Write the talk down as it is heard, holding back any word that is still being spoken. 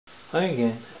Hi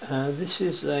again. This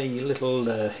is a little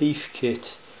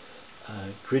Heathkit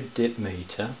grid dip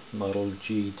meter, model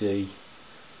GD1U,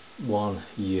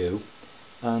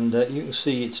 and you can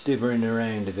see it's divvying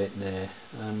around a bit there,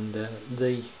 and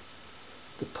the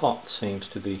pot seems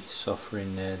to be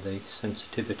suffering there, the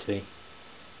sensitivity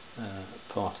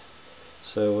pot.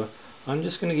 So I'm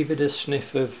just going to give it a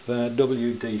sniff of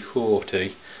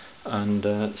WD-40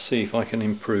 and see if I can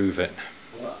improve it.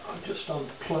 Well, I'll just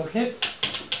unplug it.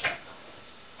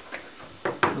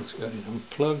 Let's get it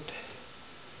unplugged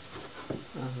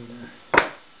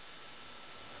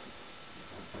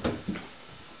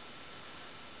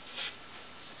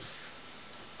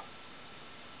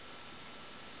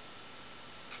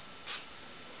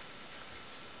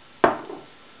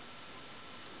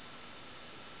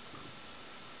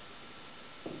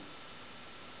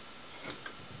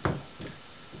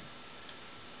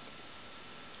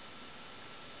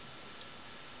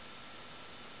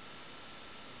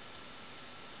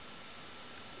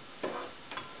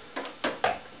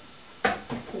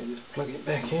and just plug it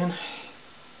back in.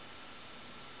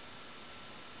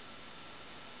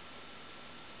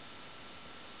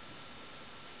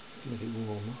 Let it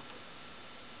warm up.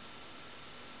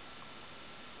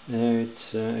 Now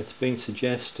it's been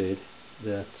suggested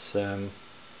that it's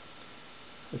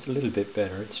a little bit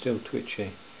better. It's still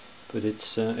twitchy, but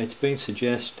it's been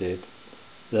suggested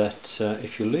that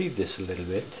if you leave this a little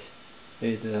bit,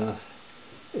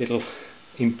 it'll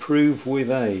improve with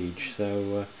age.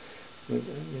 So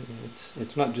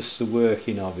it's not just the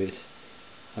working of it,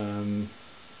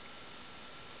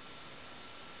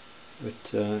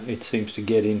 but it seems to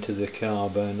get into the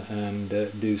carbon and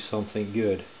do something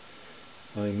good.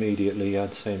 Immediately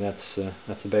I'd say that's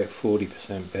about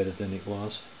 40% better than it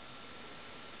was.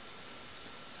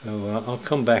 So I'll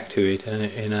come back to it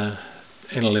in a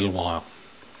little while.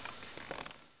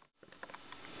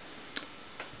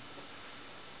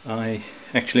 I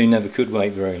actually never could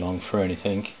wait very long for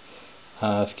anything.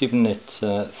 I've given it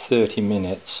 30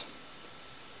 minutes,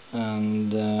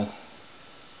 and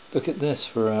look at this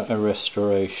for a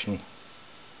restoration.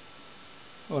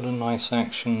 What a nice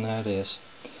action that is.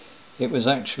 It was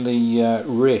actually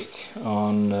Rick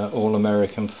on All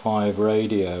American 5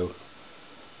 radio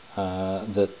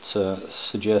that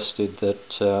suggested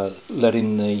that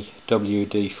letting the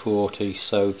WD-40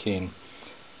 soak in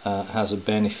has a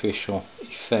beneficial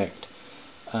effect,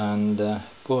 and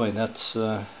boy, that's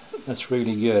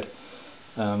really good.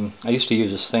 I used to use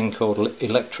this thing called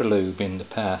Electrolube in the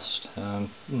past.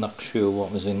 Not sure what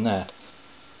was in that.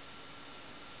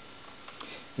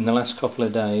 In the last couple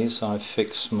of days I've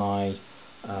fixed my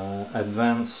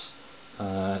advanced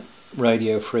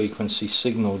radio frequency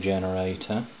signal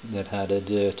generator that had a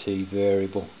dirty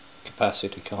variable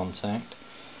capacitor contact,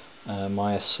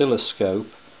 my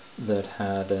oscilloscope that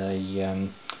had a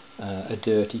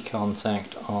dirty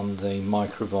contact on the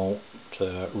microvolt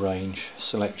range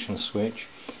selection switch,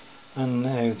 and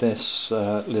now this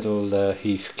little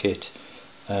Heathkit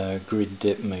grid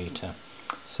dip meter.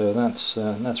 So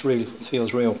that's really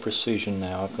feels real precision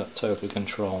now. I've got total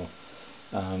control.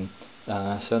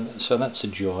 So that's a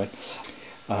joy.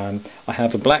 I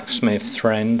have a blacksmith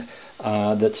friend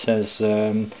that says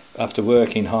after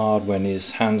working hard, when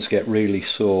his hands get really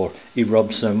sore, he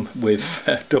rubs them with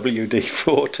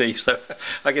WD-40. So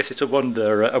I guess it's a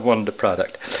wonder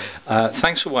product.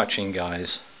 Thanks for watching,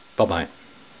 guys. Bye bye.